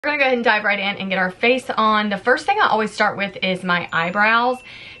We're gonna go ahead and dive right in and get our face on. The first thing I always start with is my eyebrows,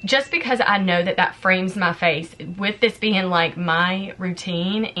 just because I know that that frames my face. With this being like my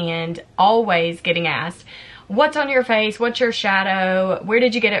routine and always getting asked, what's on your face? What's your shadow? Where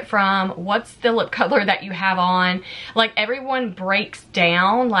did you get it from? What's the lip color that you have on? Like, everyone breaks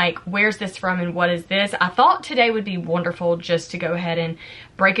down, like, where's this from and what is this? I thought today would be wonderful just to go ahead and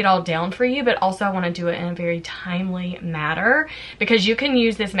break it all down for you, but also I want to do it in a very timely manner, because you can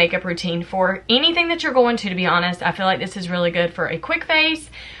use this makeup routine for anything that you're going to be honest. I feel like this is really good for a quick face,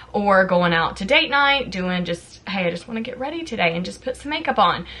 or going out to date night, doing just, hey, I just want to get ready today and just put some makeup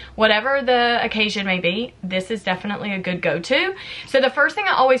on. Whatever the occasion may be, this is definitely a good go-to. So the first thing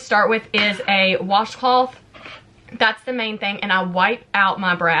I always start with is a washcloth. That's the main thing, and I wipe out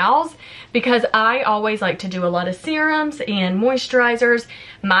my brows because I always like to do a lot of serums and moisturizers.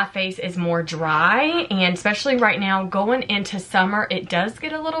 My face is more dry, and especially right now going into summer, it does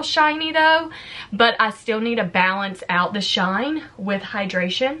get a little shiny though, but I still need to balance out the shine with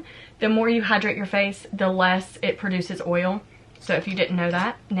hydration. The more you hydrate your face, the less it produces oil. So if you didn't know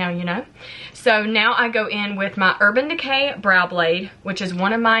that, now you know. So now I go in with my Urban Decay Brow Blade, which is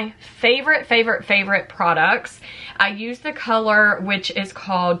one of my favorite products. I use the color, which is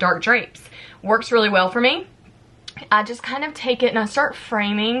called Dark Drapes. Works really well for me. I just kind of take it and I start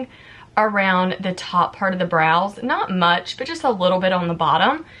framing around the top part of the brows. Not much, but just a little bit on the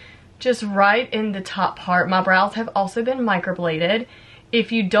bottom. Just right in the top part. My brows have also been microbladed.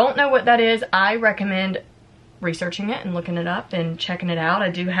 If you don't know what that is, I recommend researching it and looking it up and checking it out.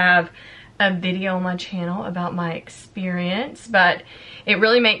 I do have a video on my channel about my experience, but it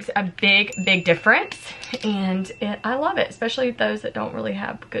really makes a big difference, and I love it, especially those that don't really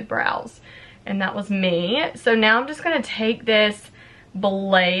have good brows, and that was me. So now I'm just gonna take this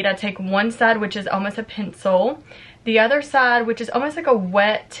blade. I take one side, which is almost a pencil, the other side, which is almost like a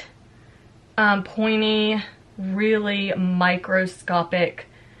wet, pointy, really microscopic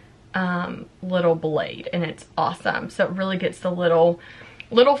little blade, and it's awesome. So it really gets the little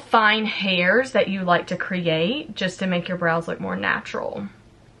fine hairs that you like to create just to make your brows look more natural.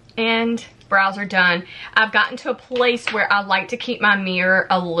 And brows are done. I've gotten to a place where I like to keep my mirror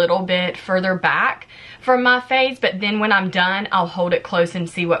a little bit further back from my face, but then when I'm done, I'll hold it close and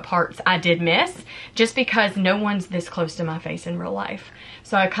see what parts I did miss, just because no one's this close to my face in real life.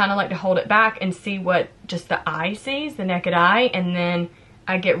 So I kind of like to hold it back and see what just the eye sees, the naked eye, and then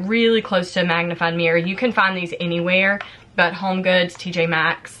I get really close to a magnified mirror. You can find these anywhere, but Home Goods, TJ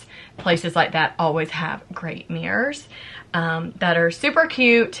Maxx, places like that always have great mirrors that are super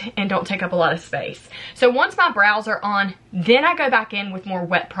cute and don't take up a lot of space. So once my brows are on, then I go back in with more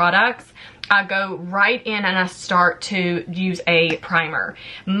wet products. I go right in and I start to use a primer.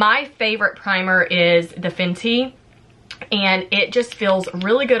 My favorite primer is the Fenty, and it just feels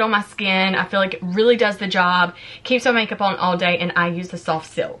really good on my skin. I feel like it really does the job, keeps my makeup on all day, and I use the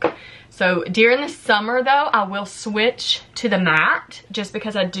Soft Silk. So during the summer though, I will switch to the matte, just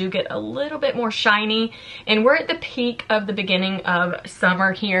because I do get a little bit more shiny, and we're at the peak of the beginning of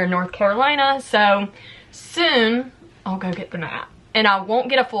summer here in North Carolina, so soon I'll go get the matte. And I won't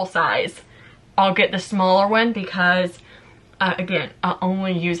get a full size. I'll get the smaller one because, again, I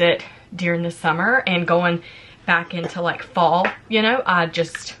only use it during the summer, and going back into like fall, you know, I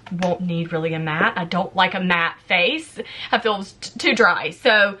just won't need really a matte. I don't like a matte face. I feel it's too dry.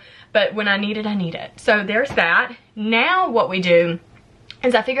 So, but when I need it, I need it. So there's that. Now what we do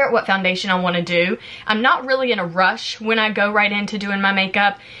is I figure out what foundation I want to do. I'm not really in a rush when I go right into doing my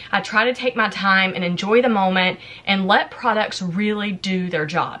makeup. I try to take my time and enjoy the moment and let products really do their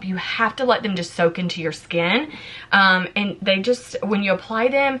job. You have to let them just soak into your skin. And they just, when you apply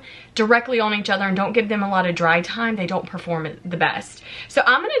them directly on each other and don't give them a lot of dry time, they don't perform the best. So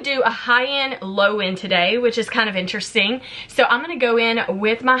I'm going to do a high-end, low-end today, which is kind of interesting. So I'm going to go in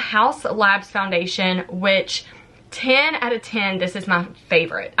with my House Labs foundation, which 10 out of 10, this is my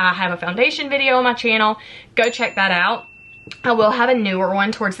favorite. I have a foundation video on my channel. Go check that out. I will have a newer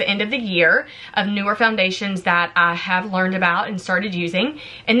one towards the end of the year of newer foundations that I have learned about and started using.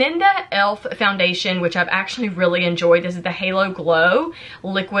 And then the e.l.f. foundation, which I've actually really enjoyed. This is the Halo Glow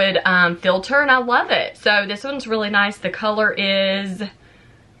liquid filter, and I love it. So this one's really nice. The color is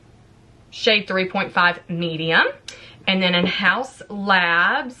shade 3.5 medium. And then in House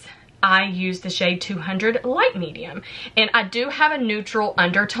Labs, I use the shade 200 light medium, and I do have a neutral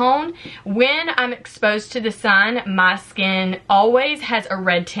undertone. When I'm exposed to the sun, my skin always has a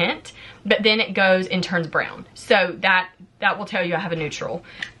red tint, but then it goes and turns brown. So that will tell you I have a neutral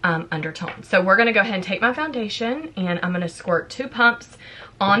undertone. So we're gonna go ahead and take my foundation, and I'm gonna squirt 2 pumps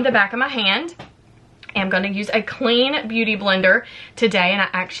on the back of my hand. I'm going to use a clean beauty blender today, and I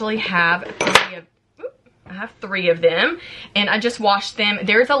actually have three of them, and I just washed them.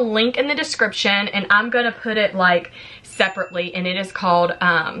 There's a link in the description, and I'm going to put it like separately, and it is called,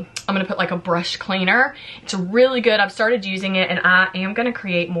 I'm going to put like a brush cleaner. It's really good. I've started using it, and I am going to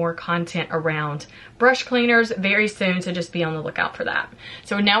create more content around brush cleaners very soon, so just be on the lookout for that.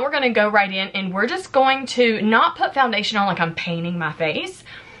 So now we're going to go right in, and we're just going to not put foundation on like I'm painting my face,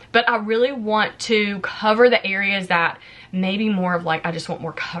 but I really want to cover the areas that maybe more of like, I just want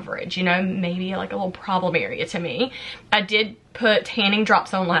more coverage, you know, maybe like a little problem area to me. I did put tanning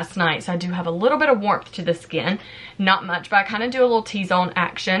drops on last night, so I do have a little bit of warmth to the skin. Not much, but I kind of do a little T-zone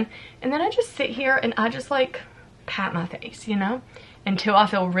action. And then I just sit here and I just like pat my face, you know, until I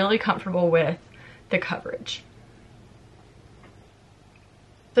feel really comfortable with the coverage.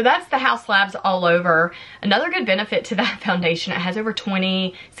 So that's the House Labs all over. Another good benefit to that foundation, it has over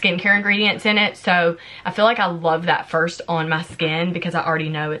 20 skincare ingredients in it. So I feel like I love that first on my skin because I already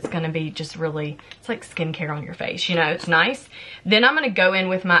know it's going to be just really, it's like skincare on your face, you know, it's nice. Then I'm going to go in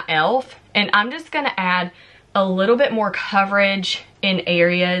with my e.l.f. and I'm just going to add a little bit more coverage in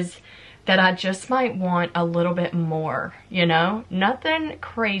areas that I just might want a little bit more, you know, nothing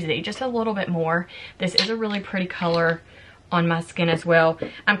crazy, just a little bit more. This is a really pretty color on my skin as well.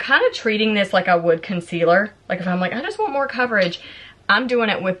 I'm kind of treating this like I would concealer. Like if I'm like, I just want more coverage, I'm doing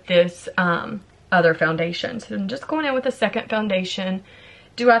it with this other foundation. So I'm just going in with a second foundation.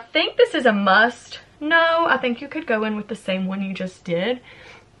 Do I think this is a must? No, I think you could go in with the same one you just did.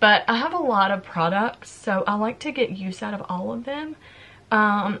 But I have a lot of products, so I like to get use out of all of them.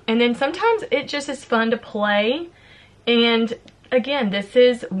 And then sometimes it just is fun to play. And again, this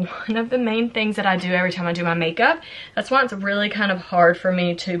is one of the main things that I do every time I do my makeup. That's why it's really kind of hard for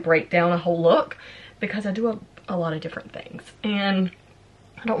me to break down a whole look, because I do a lot of different things. And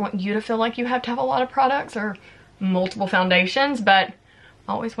I don't want you to feel like you have to have a lot of products or multiple foundations, but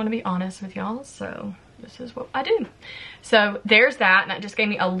I always want to be honest with y'all, so this is what I do. So there's that, and that just gave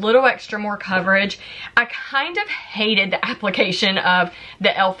me a little extra more coverage. I kind of hated the application of the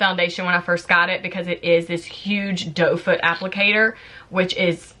e.l.f. foundation when I first got it, because it is this huge doe foot applicator, which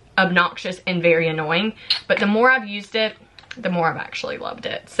is obnoxious and very annoying. But the more I've used it, the more I've actually loved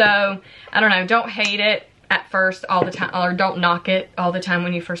it. So I don't know, don't hate it at first all the time, or don't knock it all the time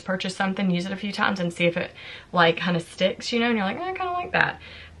when you first purchase something. Use it a few times and see if it like kind of sticks, you know, and you're like, I kind of like that.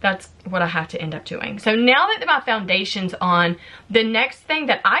 That's what I have to end up doing. So now that my foundation's on, the next thing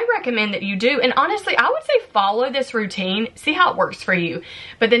that I recommend that you do, and honestly, I would say follow this routine, see how it works for you.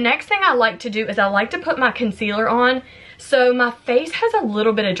 But the next thing I like to do is I like to put my concealer on so my face has a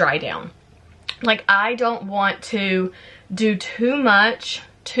little bit of dry down. Like, I don't want to do too much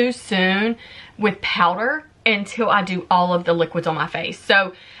too soon with powder until I do all of the liquids on my face.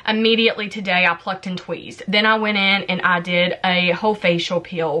 So immediately today I plucked and tweezed. Then I went in and I did a whole facial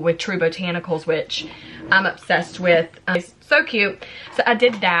peel with True Botanicals, which I'm obsessed with. It's so cute. So I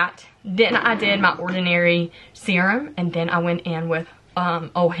did that. Then I did my Ordinary serum, and then I went in with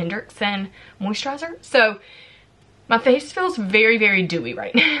Ole Hendrickson moisturizer. So my face feels very, very dewy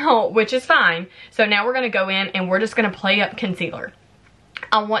right now, which is fine. So now we're going to go in and we're just going to play up concealer.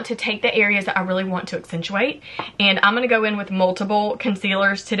 I want to take the areas that I really want to accentuate, and I'm going to go in with multiple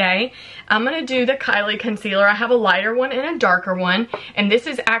concealers today. I'm going to do the Kylie concealer. I have a lighter one and a darker one, and this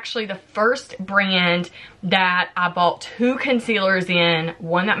is actually the first brand that I bought 2 concealers in,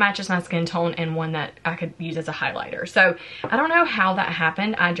 one that matches my skin tone and one that I could use as a highlighter. So I don't know how that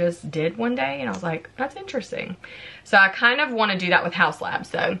happened. I just did one day and I was like, that's interesting. So I kind of want to do that with House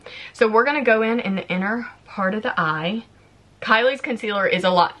Labs though. So we're going to go in the inner part of the eye. Kylie's concealer is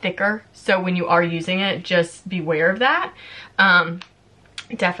a lot thicker, so when you are using it, just beware of that.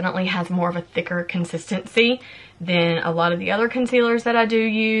 It definitely has more of a thicker consistency than a lot of the other concealers that I do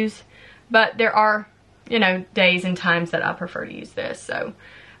use. But there are, you know, days and times that I prefer to use this. So,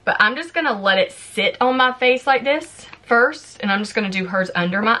 but I'm just going to let it sit on my face like this first, and I'm just going to do hers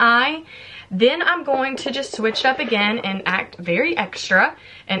under my eye. Then I'm going to just switch up again and act very extra,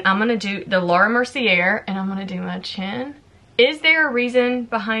 and I'm going to do the Laura Mercier, and I'm going to do my chin. Is there a reason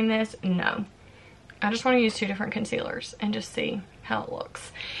behind this? No. I just want to use 2 different concealers and just see how it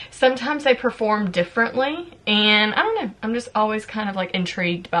looks. Sometimes they perform differently, and I don't know. I'm just always kind of like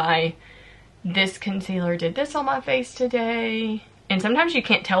intrigued by this concealer did this on my face today. And sometimes you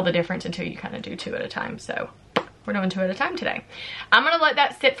can't tell the difference until you kind of do 2 at a time. So we're doing 2 at a time today. I'm going to let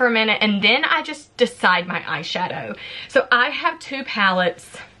that sit for a minute, and then I just decide my eyeshadow. So I have 2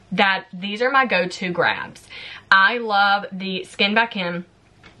 palettes that these are my go-to grabs. I love the Skin by Kim.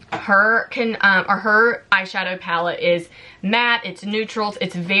 Her eyeshadow palette is matte, it's neutrals,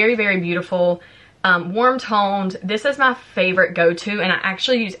 it's very, very beautiful. warm toned. This is my favorite go-to, and I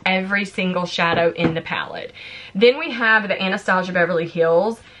actually use every single shadow in the palette. Then we have the Anastasia Beverly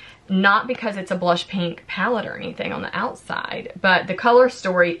Hills, not because it's a blush pink palette or anything on the outside, but the color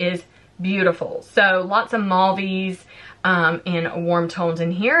story is beautiful. So lots of mauves and warm tones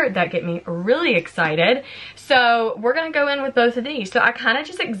in here that get me really excited. So we're gonna go in with both of these. So I kind of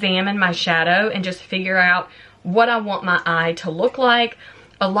just examine my shadow and just figure out what I want my eye to look like.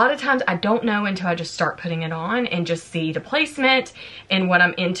 A lot of times I don't know until I just start putting it on and just see the placement and what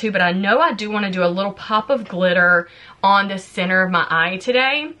I'm into, but I know I do want to do a little pop of glitter on the center of my eye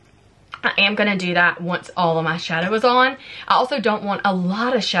today. I am going to do that once all of my shadow is on. I also don't want a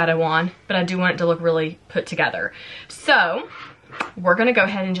lot of shadow on, but I do want it to look really put together. So we're going to go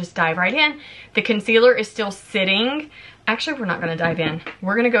ahead and just dive right in. The concealer is still sitting. Actually, we're not going to dive in.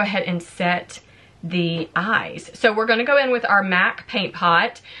 We're going to go ahead and set the eyes. So we're going to go in with our MAC paint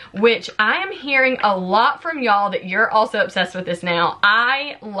pot, which I am hearing a lot from y'all that you're also obsessed with this now.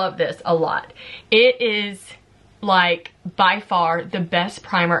 I love this a lot. It is like by far the best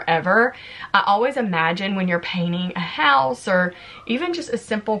primer ever. I always imagine when you're painting a house or even just a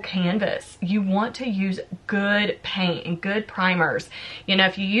simple canvas, you want to use good paint and good primers. You know,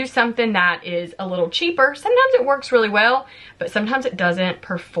 if you use something that is a little cheaper, sometimes it works really well, but sometimes it doesn't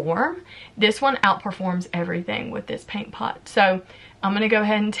perform. This one outperforms everything with this paint pot. So I'm gonna go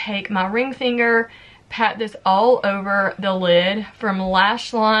ahead and take my ring finger, pat this all over the lid from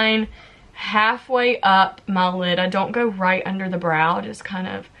lash line halfway up my lid. I don't go right under the brow, just kind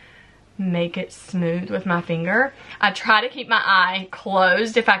of make it smooth with my finger. I try to keep my eye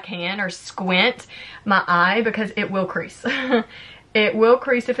closed if I can, or squint my eye, because it will crease. It will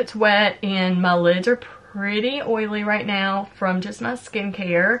crease if it's wet, and my lids are pretty oily right now from just my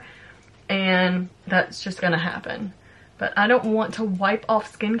skincare, and that's just gonna happen. But I don't want to wipe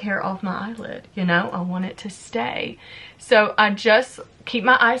off skincare off my eyelid, you know? I want it to stay. So I just keep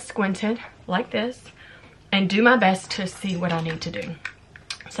my eyes squinted like this and do my best to see what I need to do.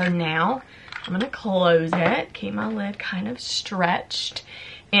 So now I'm gonna close it, keep my lid kind of stretched,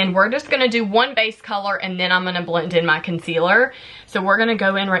 and we're just gonna do one base color and then I'm gonna blend in my concealer. So we're gonna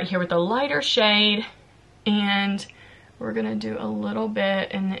go in right here with a lighter shade, and we're gonna do a little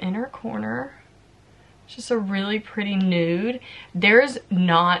bit in the inner corner. Just a really pretty nude. There's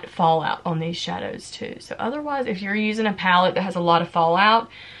not fallout on these shadows too. So otherwise, if you're using a palette that has a lot of fallout,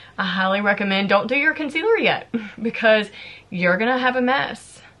 I highly recommend don't do your concealer yet, because you're gonna have a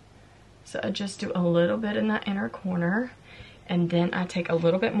mess. So I just do a little bit in that inner corner, and then I take a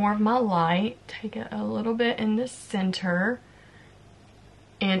little bit more of my light, take it a little bit in the center.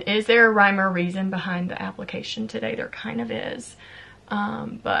 And is there a rhyme or reason behind the application today? There kind of is,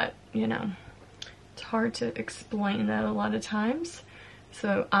 but you know, it's hard to explain that a lot of times.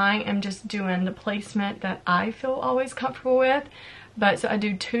 So I am just doing the placement that I feel always comfortable with. But so I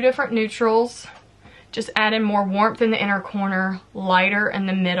do two different neutrals, just add in more warmth in the inner corner, lighter in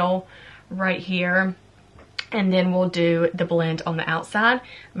the middle right here, and then we'll do the blend on the outside.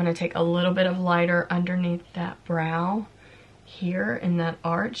 I'm going to take a little bit of lighter underneath that brow here in that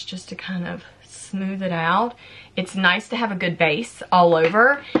arch, just to kind of smooth it out. It's nice to have a good base all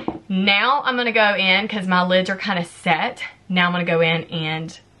over. Now I'm going to go in, because my lids are kind of set, now I'm going to go in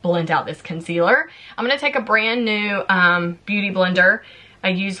and blend out this concealer. I'm going to take a brand new beauty blender. I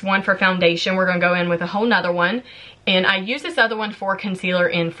used one for foundation. We're going to go in with a whole nother one. And I use this other one for concealer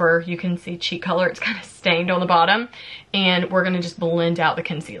and for, you can see, cheek color. It's kind of stained on the bottom. And we're going to just blend out the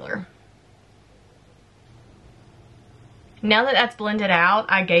concealer. Now that that's blended out,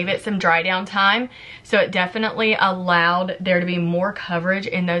 I gave it some dry down time, so it definitely allowed there to be more coverage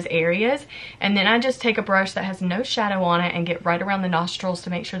in those areas. And then I just take a brush that has no shadow on it and get right around the nostrils to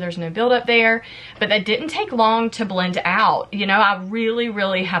make sure there's no buildup there. But that didn't take long to blend out. You know, I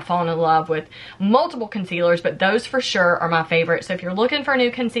really have fallen in love with multiple concealers, but those for sure are my favorite. So if you're looking for a new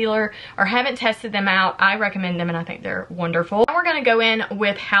concealer or haven't tested them out, I recommend them, and I think they're wonderful. Now we're gonna go in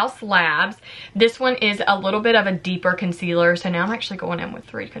with House Labs. This one is a little bit of a deeper concealer. So now I'm actually going in with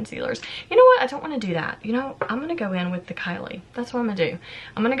 3 concealers. You know what? I don't want to do that. You know, I'm going to go in with the Kylie. That's what I'm going to do.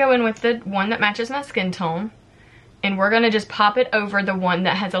 I'm going to go in with the one that matches my skin tone. And we're going to just pop it over the one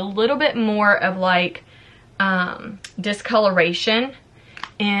that has a little bit more of like discoloration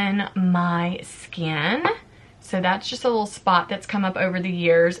in my skin. So that's just a little spot that's come up over the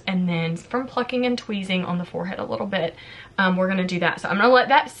years. And then from plucking and tweezing on the forehead a little bit, we're going to do that. So I'm going to let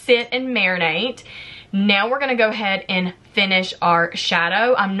that sit and marinate. Now we're going to go ahead and finish our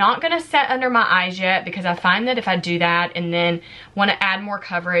shadow. I'm not going to set under my eyes yet, because I find that if I do that and then want to add more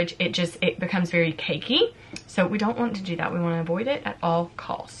coverage, it becomes very cakey. So we don't want to do that. We want to avoid it at all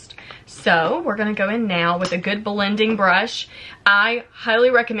costs. So we're going to go in now with a good blending brush. I highly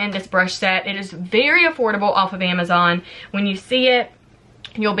recommend this brush set. It is very affordable off of Amazon. When you see it,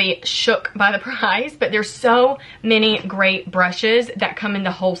 you'll be shook by the price, but there's so many great brushes that come in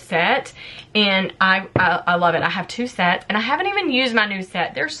the whole set, and I love it. I have 2 sets, and I haven't even used my new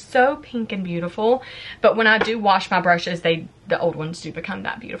set. They're so pink and beautiful, but when I do wash my brushes, the old ones do become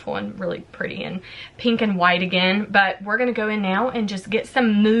that beautiful and really pretty and pink and white again. But we're gonna go in now and just get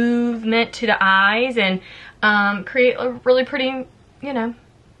some movement to the eyes and create a really pretty, you know,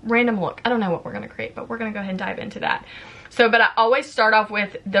 random look. I don't know what we're gonna create, but we're gonna go ahead and dive into that. So, but I always start off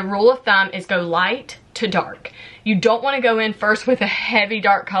with, the rule of thumb is go light to dark. You don't want to go in first with a heavy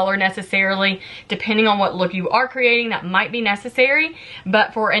dark color necessarily. Depending on what look you are creating, that might be necessary.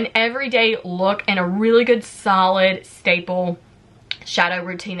 But for an everyday look and a really good solid staple shadow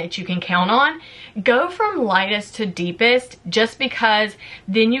routine that you can count on, go from lightest to deepest, just because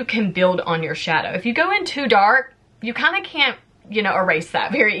then you can build on your shadow. If you go in too dark, you kind of can't, you know, erase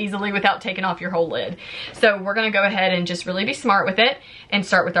that very easily without taking off your whole lid. So we're gonna go ahead and just really be smart with it and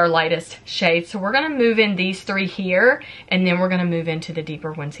start with our lightest shade. So we're gonna move in these 3 here, and then we're gonna move into the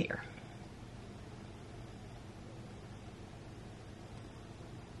deeper ones here.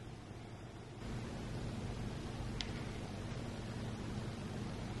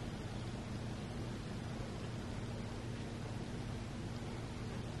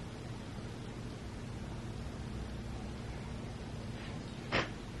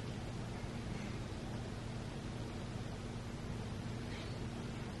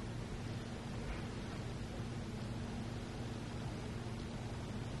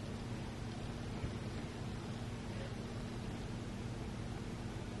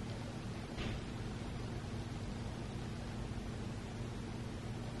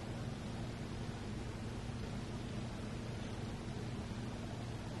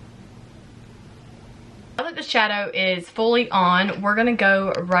 Now that the shadow is fully on, we're gonna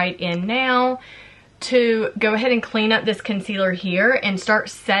go right in now to go ahead and clean up this concealer here and start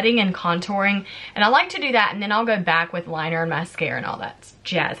setting and contouring. And I like to do that, and then I'll go back with liner and mascara and all that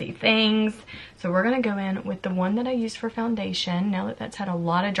jazzy things. So we're gonna go in with the one that I used for foundation. Now that that's had a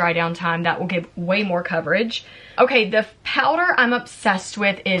lot of dry down time, that will give way more coverage. Okay, the powder I'm obsessed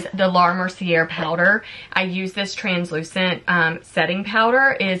with is the La Mercier powder. I use this translucent setting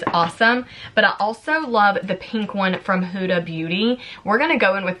powder. It is awesome. But I also love the pink one from Huda Beauty. We're gonna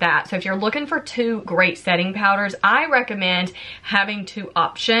go in with that. So if you're looking for 2 great setting powders, I recommend having 2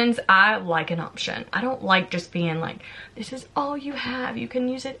 options. I like an option. I don't like just being like, this is all you have. You can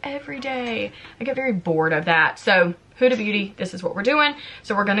use it every day. I get very bored of that. So Huda Beauty, this is what we're doing.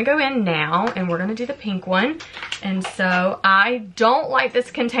 So we're gonna go in now and we're gonna do the pink one. And so I don't like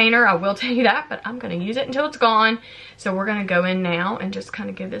this container, I will tell you that, but I'm gonna use it until it's gone. So we're gonna go in now and just kind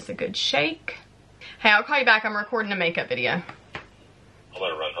of give this a good shake. Hey, I'll call you back. I'm recording a makeup video. I'll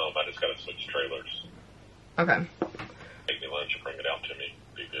let her run home. I just gotta switch trailers. Okay. Take me lunch and bring it out to me.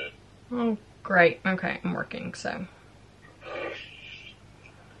 Be good. Oh, great. Okay, I'm working, so.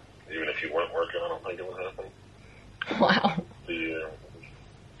 Even if you weren't working, I don't think it would happen. Wow. Are you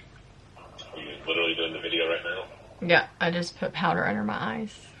literally doing the video right now? Yeah, I just put powder under my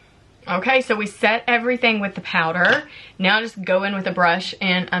eyes. Okay, so we set everything with the powder. Now just go in with a brush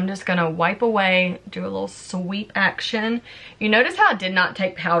and I'm just gonna wipe away, do a little sweep action. You notice how I did not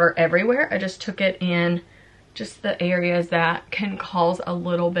take powder everywhere. I just took it in just the areas that can cause a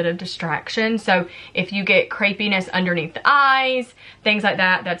little bit of distraction. So if you get crepiness underneath the eyes, things like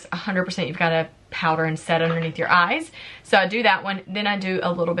that, that's 100% you've got to powder and set underneath your eyes. So I do that one, then I do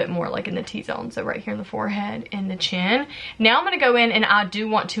a little bit more like in the T-zone, so right here in the forehead and the chin. Now I'm going to go in and I do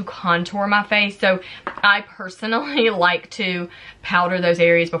want to contour my face, so I personally like to powder those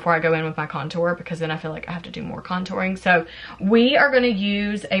areas before I go in with my contour, because then I feel like I have to do more contouring. So we are going to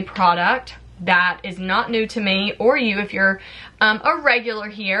use a product that is not new to me or you if you're a regular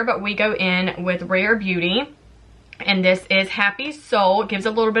here, but we go in with Rare Beauty. And this is Happy Soul. It gives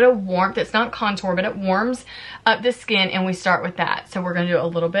a little bit of warmth. It's not contour, but it warms up the skin, and we start with that. So we're going to do a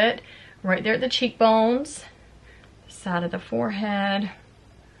little bit right there at the cheekbones, the side of the forehead,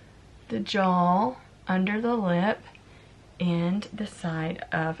 the jaw, under the lip, and the side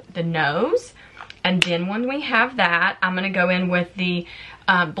of the nose. And then when we have that, I'm going to go in with the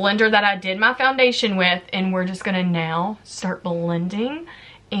blender that I did my foundation with, and we're just going to now start blending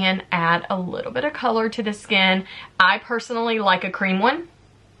and add a little bit of color to the skin. I personally like a cream one,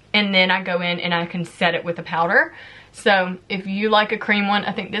 and then I go in and I can set it with a powder. So if you like a cream one,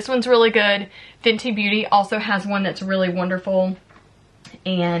 I think this one's really good. Fenty Beauty also has one that's really wonderful.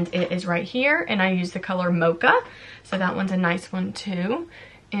 and it is right here, and I use the color Mocha, so that one's a nice one too.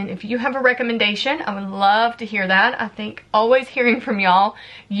 And if you have a recommendation, I would love to hear that. I think always hearing from y'all,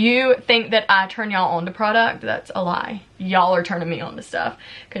 you think that I turn y'all on to product. That's a lie. Y'all are turning me on to stuff,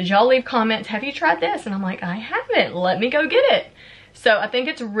 because y'all leave comments, have you tried this? And I'm like, I haven't, let me go get it. So I think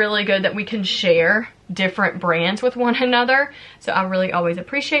it's really good that we can share different brands with one another. So I really always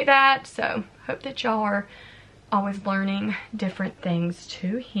appreciate that. So hope that y'all are always learning different things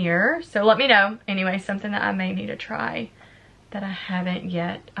too here. So let me know. Anyway, something that I may need to try that I haven't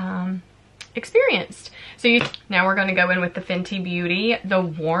yet experienced. So now we're going to go in with the Fenty Beauty, the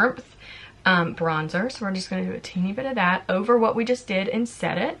Warmth bronzer. So we're just going to do a teeny bit of that over what we just did and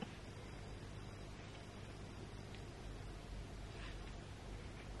set it.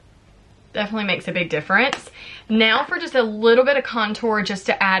 Definitely makes a big difference. Now for just a little bit of contour, just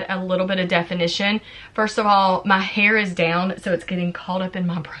to add a little bit of definition. First of all, my hair is down, so it's getting caught up in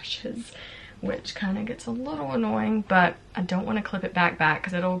my brushes, which kind of gets a little annoying, but I don't want to clip it back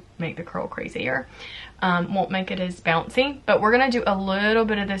because it'll make the curl crazier. Won't make it as bouncy, but we're going to do a little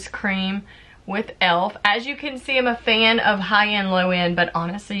bit of this cream with e.l.f. As you can see, I'm a fan of high-end, low-end, but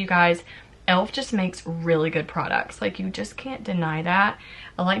honestly, you guys, e.l.f. just makes really good products. Like, you just can't deny that.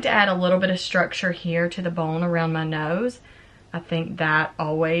 I like to add a little bit of structure here to the bone around my nose. I think that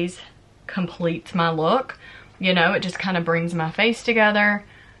always completes my look. You know, it just kind of brings my face together.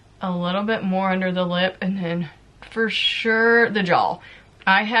 A little bit more under the lip, and then for sure the jaw.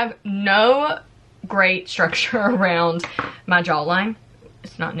 I have no great structure around my jawline.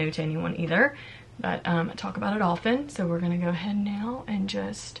 It's not new to anyone either, but I talk about it often. So we're gonna go ahead now and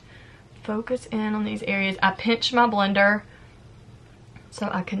just focus in on these areas. I pinch my blender so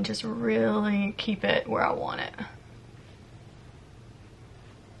I can just really keep it where I want it.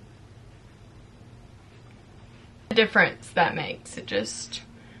 The difference that makes, it just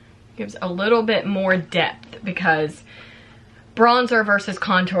gives a little bit more depth, because bronzer versus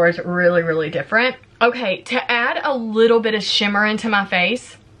contour is really, really different. Okay, to add a little bit of shimmer into my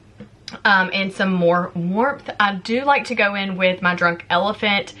face and some more warmth, I do like to go in with my Drunk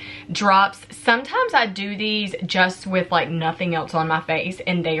Elephant drops. Sometimes I do these just with like nothing else on my face,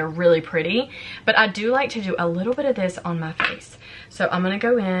 and they are really pretty, but I do like to do a little bit of this on my face. So I'm gonna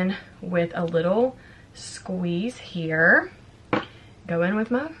go in with a little squeeze here, go in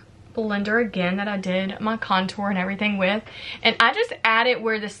with my blender again that I did my contour and everything with, and I just add it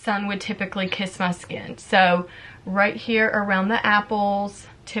where the sun would typically kiss my skin. So right here around the apples,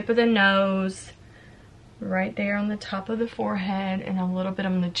 tip of the nose, right there on the top of the forehead, and a little bit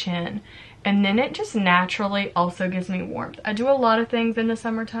on the chin. And then it just naturally also gives me warmth. I do a lot of things in the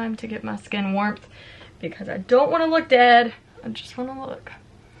summertime to get my skin warmth, because I don't want to look dead. I just want to look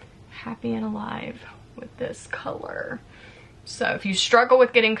happy and alive with this color. So if you struggle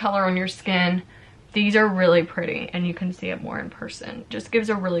with getting color on your skin, these are really pretty, and you can see it more in person. Just gives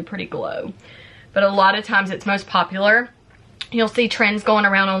a really pretty glow. But a lot of times it's most popular. You'll see trends going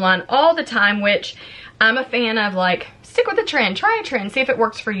around online all the time, which I'm a fan of. Like, stick with the trend, try a trend, see if it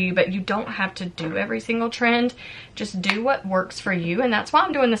works for you, but you don't have to do every single trend. Just do what works for you, and that's why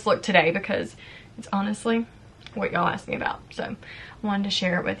I'm doing this look today, because it's honestly what y'all asked me about. So I wanted to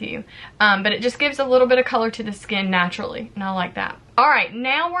share it with you. But it just gives a little bit of color to the skin naturally, and I like that. All right,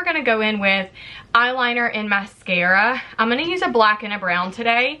 now we're gonna go in with eyeliner and mascara. I'm gonna use a black and a brown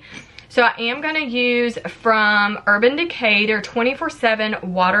today. So I am gonna use from Urban Decay their 24/7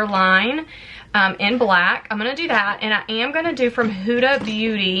 Waterline in black. I'm gonna do that, and I am gonna do from Huda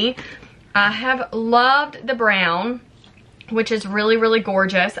Beauty. I have loved the brown, which is really, really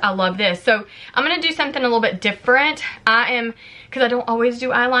gorgeous. I love this. So I'm gonna do something a little bit different. Because I don't always do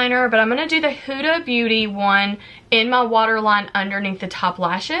eyeliner, but I'm gonna do the Huda Beauty one in my waterline underneath the top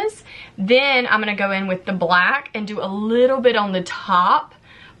lashes. Then I'm gonna go in with the black and do a little bit on the top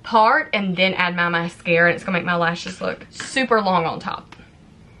part, and then add my mascara, and it's gonna make my lashes look super long on top.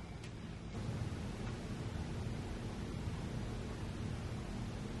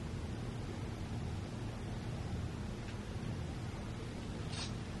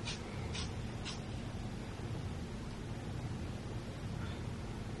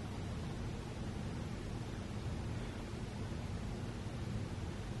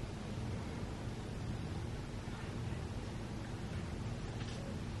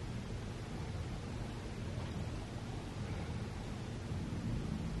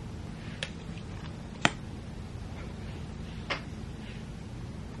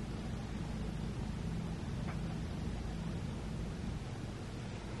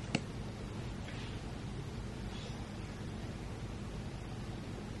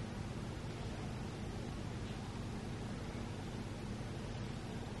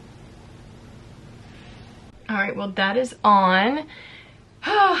 All right, well that is on.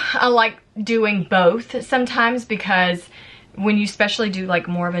 I like doing both sometimes because when you especially do like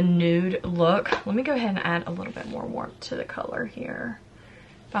more of a nude look, let me go ahead and add a little bit more warmth to the color here.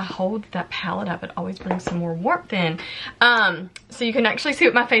 If I hold that palette up, it always brings some more warmth in. So you can actually see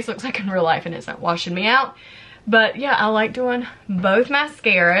what my face looks like in real life and it's not washing me out. But yeah, I like doing both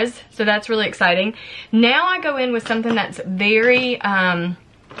mascaras, so that's really exciting. Now I go in with something that's very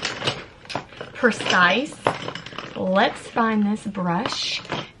precise. Let's find this brush,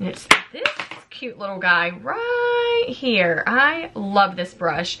 and it's this cute little guy right here. I love this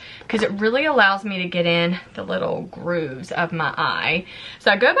brush because it really allows me to get in the little grooves of my eye.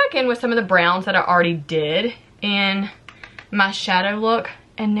 So I go back in with some of the browns that I already did in my shadow look,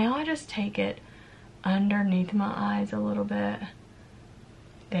 and now I just take it underneath my eyes a little bit.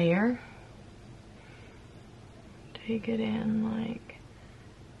 There. Take it in like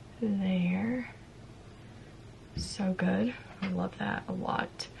there. So good. I love that a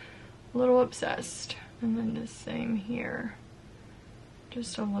lot. A little obsessed. And then the same here.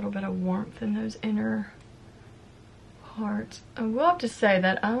 Just a little bit of warmth in those inner parts. I will have to say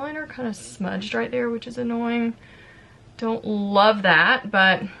that eyeliner kind of smudged right there, which is annoying. Don't love that,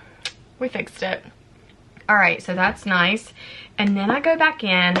 but we fixed it. Alright, so that's nice. And then I go back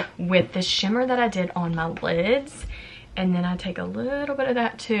in with the shimmer that I did on my lids. And then I take a little bit of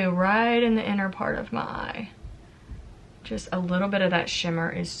that too, right in the inner part of my eye. Just a little bit of that shimmer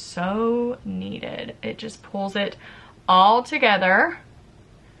is so needed. It just pulls it all together.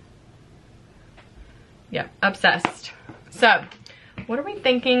 Yeah, obsessed. So, what are we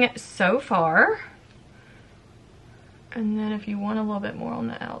thinking so far? And then if you want a little bit more on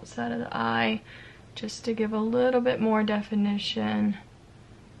the outside of the eye, just to give a little bit more definition,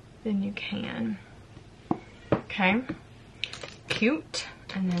 then you can. Okay, cute.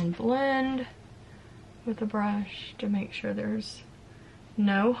 And then blend with a brush to make sure there's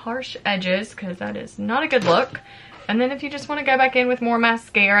no harsh edges, because that is not a good look. And then if you just want to go back in with more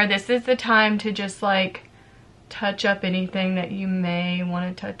mascara, this is the time to just like touch up anything that you may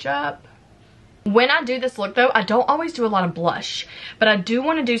want to touch up. When I do this look though, I don't always do a lot of blush, but I do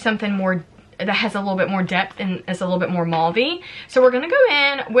want to do something more that has a little bit more depth and is a little bit more mauvey. So we're gonna go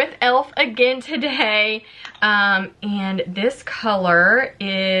in with e.l.f. again today. And this color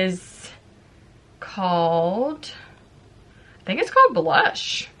is called, I think it's called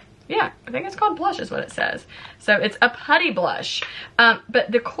Blush. Yeah, I think it's called Blush is what it says. So it's a putty blush.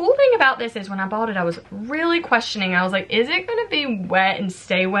 But the cool thing about this is when I bought it, I was really questioning. I was like, is it gonna be wet and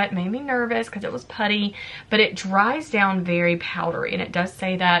stay wet? Made me nervous because it was putty, but it dries down very powdery, and it does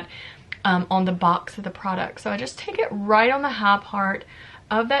say that on the box of the product. So I just take it right on the high part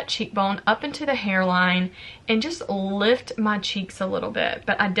of that cheekbone up into the hairline and just lift my cheeks a little bit.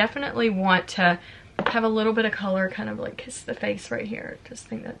 But I definitely want to have a little bit of color, kind of like kiss the face right here. Just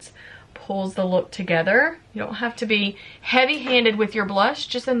think that's pulls the look together. You don't have to be heavy-handed with your blush.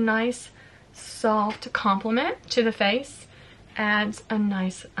 Just a nice soft compliment to the face adds a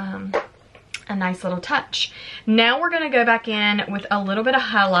nice little touch. Now we're going to go back in with a little bit of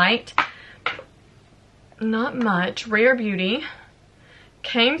highlight. Not much. Rare Beauty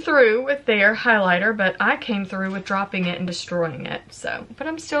came through with their highlighter, but I came through with dropping it and destroying it. So, but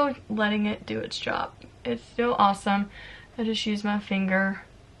I'm still letting it do its job. It's still awesome. I just use my finger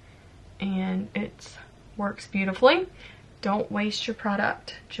and it works beautifully. Don't waste your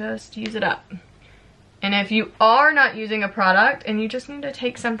product. Just use it up. And if you are not using a product and you just need to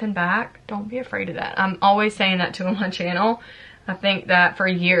take something back, don't be afraid of that. I'm always saying that too on my channel. I think that for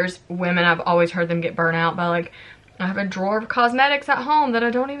years, women, I've always heard them get burnt out by like, I have a drawer of cosmetics at home that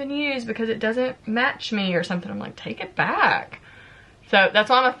I don't even use because it doesn't match me or something. I'm like, take it back. So that's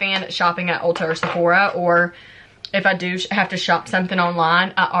why I'm a fan of shopping at Ulta or Sephora, or if I do have to shop something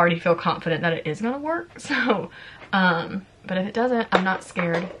online, I already feel confident that it is going to work. So, but if it doesn't, I'm not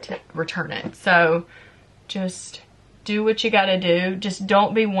scared to return it. So just do what you gotta do. Just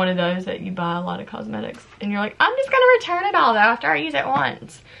don't be one of those that you buy a lot of cosmetics and you're like, I'm just gonna return it all after I use it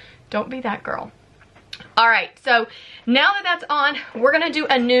once. Don't be that girl. Alright, so now that that's on, we're going to do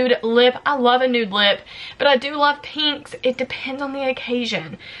a nude lip. I love a nude lip, but I do love pinks. It depends on the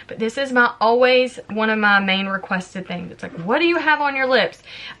occasion. But this is always one of my main requested things. It's like, what do you have on your lips?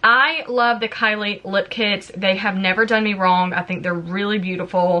 I love the Kylie lip kits. They have never done me wrong. I think they're really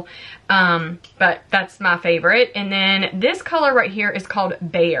beautiful, but that's my favorite. And then this color right here is called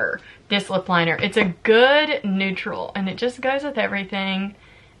Bear, this lip liner. It's a good neutral, and it just goes with everything.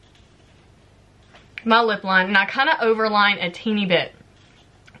 My lip line, and I kind of overline a teeny bit,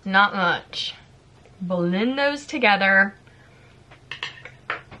 not much. Blend those together.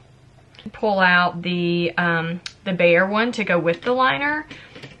 pull out the Bare one to go with the liner.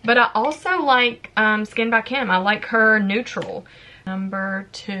 But I also like Skin by Kim. I like her neutral. Number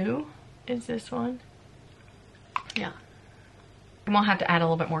 2 is this one. Yeah. I'm gonna have to add a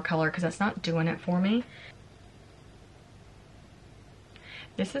little bit more color because that's not doing it for me.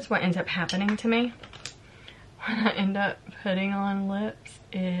 This is what ends up happening to me when I end up putting on lips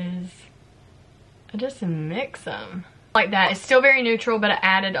is I just mix them like that. It's still very neutral, but I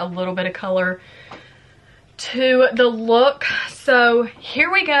added a little bit of color to the look. So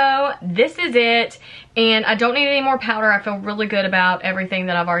here we go. This is it. And I don't need any more powder. I feel really good about everything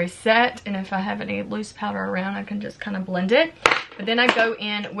that I've already set. And if I have any loose powder around, I can just kind of blend it. But then I go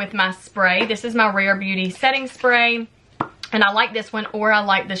in with my spray. This is my Rare Beauty setting spray. And I like this one, or I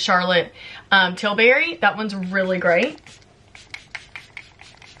like the Charlotte Tilbury. That one's really great.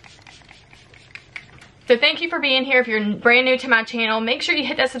 So thank you for being here. If you're brand new to my channel, make sure you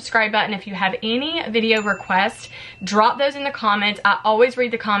hit that subscribe button. If you have any video requests, drop those in the comments. I always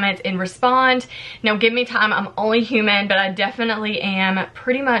read the comments and respond. Now give me time. I'm only human, but I definitely am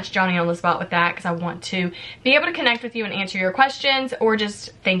pretty much Johnny on the spot with that because I want to be able to connect with you and answer your questions, or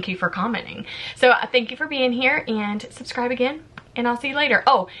just thank you for commenting. So thank you for being here, and subscribe again, and I'll see you later.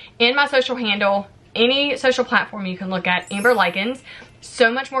 Oh, and my social handle, any social platform you can look at, Amber Lykins.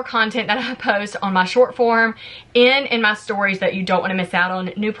 So much more content that I post on my short form and in my stories that you don't want to miss out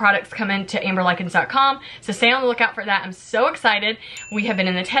on. New products coming to amberlykins.com, so stay on the lookout for that. I'm so excited. We have been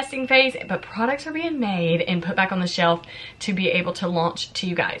in the testing phase, but products are being made and put back on the shelf to be able to launch to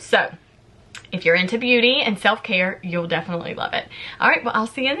you guys. So if you're into beauty and self-care, you'll definitely love it. All right, well, I'll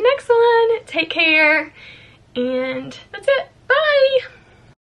see you in the next one. Take care, and that's it. Bye.